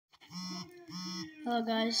Hello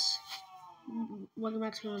guys, welcome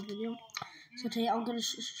back to another video. So today I'm going to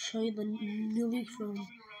show you the new leak from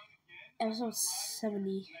episode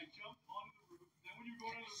 70.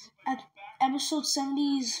 At episode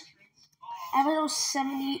 70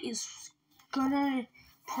 is gonna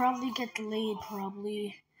probably get delayed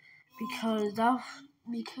because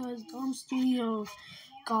Dom Studio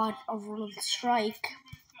got a rolled strike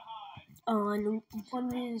on one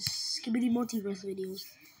of his Skibidi Multiverse videos,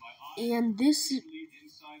 and this is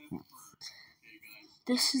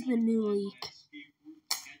the new leak.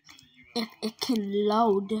 If it can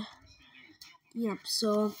load. Yep,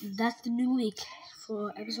 so that's the new leak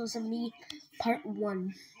for episode 70, part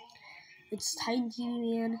 1. It's Titan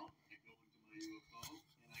TV Man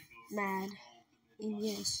Mad. And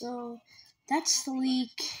yeah, so that's the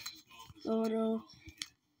leak photo.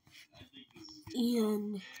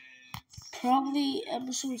 And probably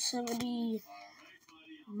episode 70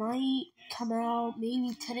 might come out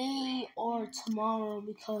maybe today or tomorrow,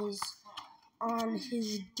 because on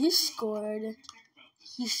his Discord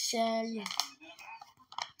he said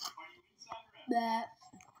that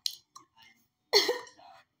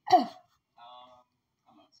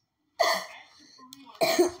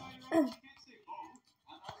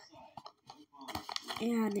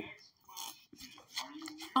and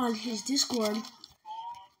on his Discord,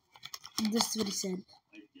 this is what he said.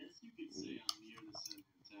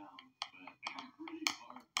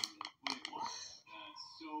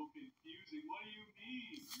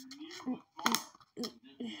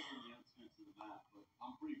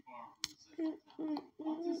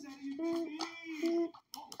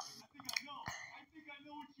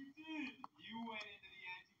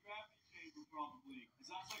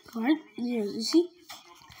 Alright, yeah, you see?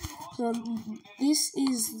 So this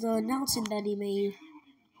is the announcement that he made.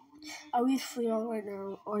 I'll read for y'all right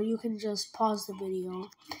now, or you can just pause the video.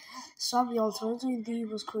 Sorry y'all, 2023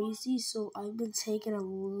 was crazy, so I've been taking a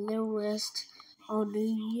little rest on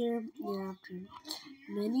New Year and after.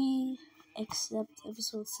 Many expect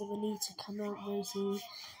episode 70 to come out very soon,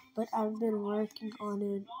 but I've been working on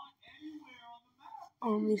it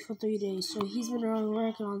only for 3 days. So he's been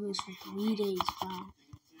working on this for 3 days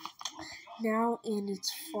now, and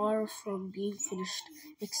it's far from being finished,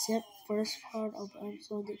 except first part of the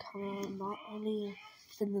episode that come out not earlier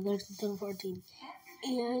than the 13th and 14th.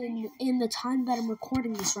 And in the time that I'm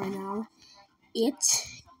recording this right now, it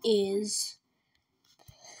is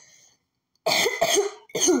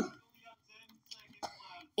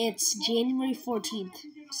it's January 14th,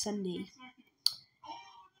 Sunday.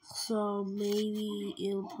 So maybe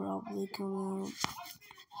it'll probably come out.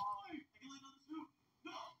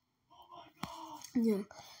 Yeah.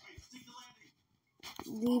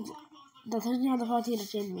 The 13th or the 14th of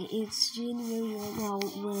January. It's January right now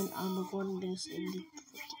when I'm recording this, and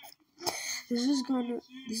this is going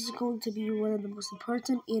to be one of the most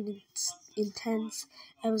important and intense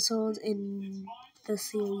episodes in the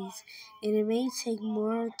series, and it may take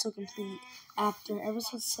more to complete. After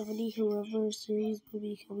episode 70, whoever series will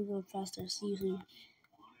be coming up faster. See you soon.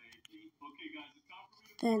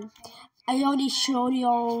 Then, I already showed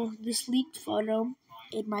y'all this leaked photo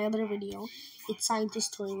in my other video. It's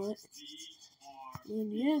Scientist Toilet.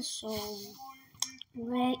 And yeah, so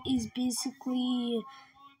that is basically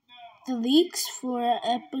the leaks for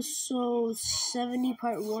episode 70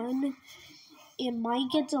 part 1. It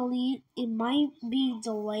might get delayed. It might be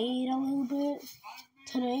delayed a little bit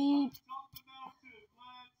today.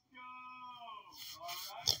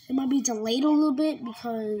 It might be delayed a little bit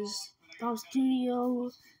because Dom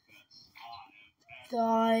Studio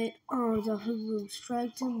got the Hulu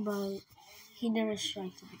striked him, but he never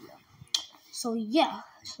striked the video. So yeah,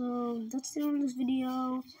 so that's the end of this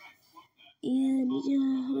video. And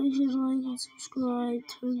yeah, make sure to like and subscribe,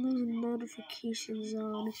 turn those notifications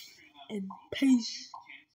on, and peace.